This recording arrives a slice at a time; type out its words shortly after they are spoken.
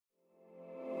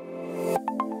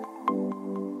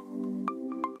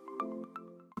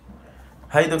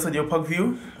Hi, Dr. Dio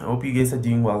Parkview. I hope you guys are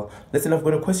doing well. Listen, I've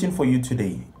got a question for you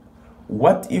today.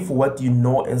 What if what you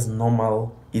know as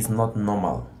normal is not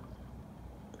normal?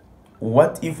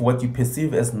 What if what you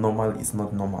perceive as normal is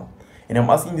not normal? And I'm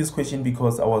asking this question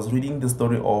because I was reading the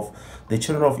story of the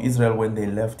children of Israel when they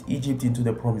left Egypt into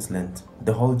the promised land.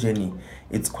 The whole journey.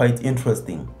 It's quite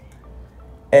interesting.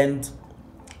 And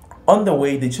on the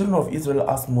way, the children of Israel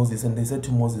asked Moses, and they said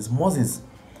to Moses, Moses,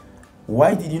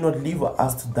 why did you not leave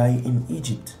us to die in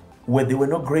Egypt? Where there were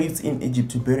no graves in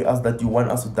Egypt to bury us, that you want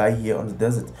us to die here on the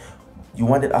desert. You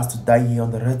wanted us to die here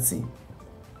on the Red Sea.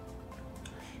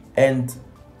 And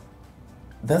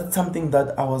that's something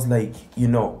that I was like,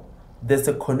 there's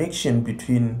a connection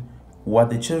between what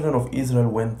the children of Israel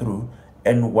went through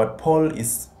and what Paul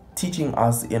is teaching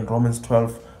us in Romans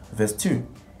 12 verse 2.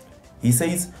 He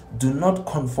says, do not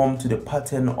conform to the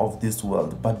pattern of this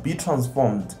world, but be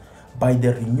transformed by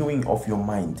the renewing of your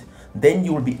mind. Then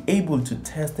you will be able to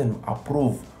test and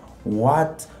approve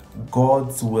what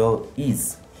God's will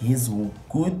is, his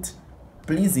good,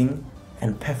 pleasing,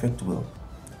 and perfect will.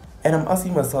 And I'm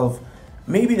asking myself,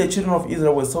 maybe the children of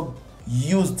Israel were so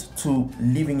used to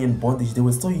living in bondage, they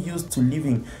were so used to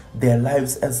living their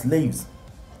lives as slaves,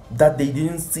 that they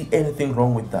didn't see anything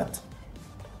wrong with that.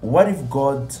 What if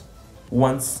God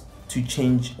wants to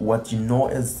change what you know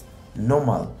as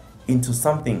normal into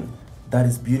something that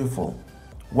is beautiful?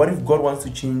 What if God wants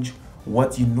to change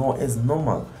what you know as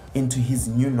normal into his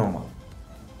new normal?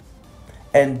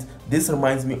 And this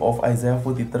reminds me of Isaiah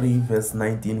 43 verse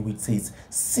 19, which says,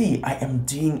 see, I am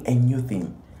doing a new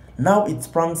thing. Now it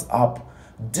springs up.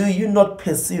 Do you not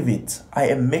perceive it? I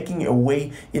am making a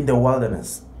way in the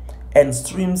wilderness and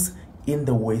streams in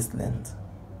the wasteland.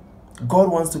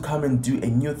 God wants to come and do a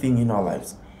new thing in our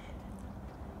lives.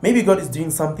 Maybe God is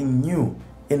doing something new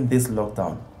in this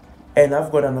lockdown. And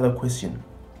I've got another question.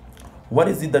 What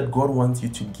is it that God wants you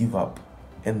to give up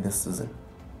in this season?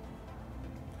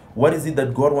 What is it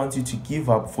that God wants you to give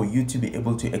up for you to be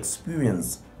able to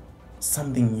experience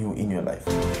something new in your life?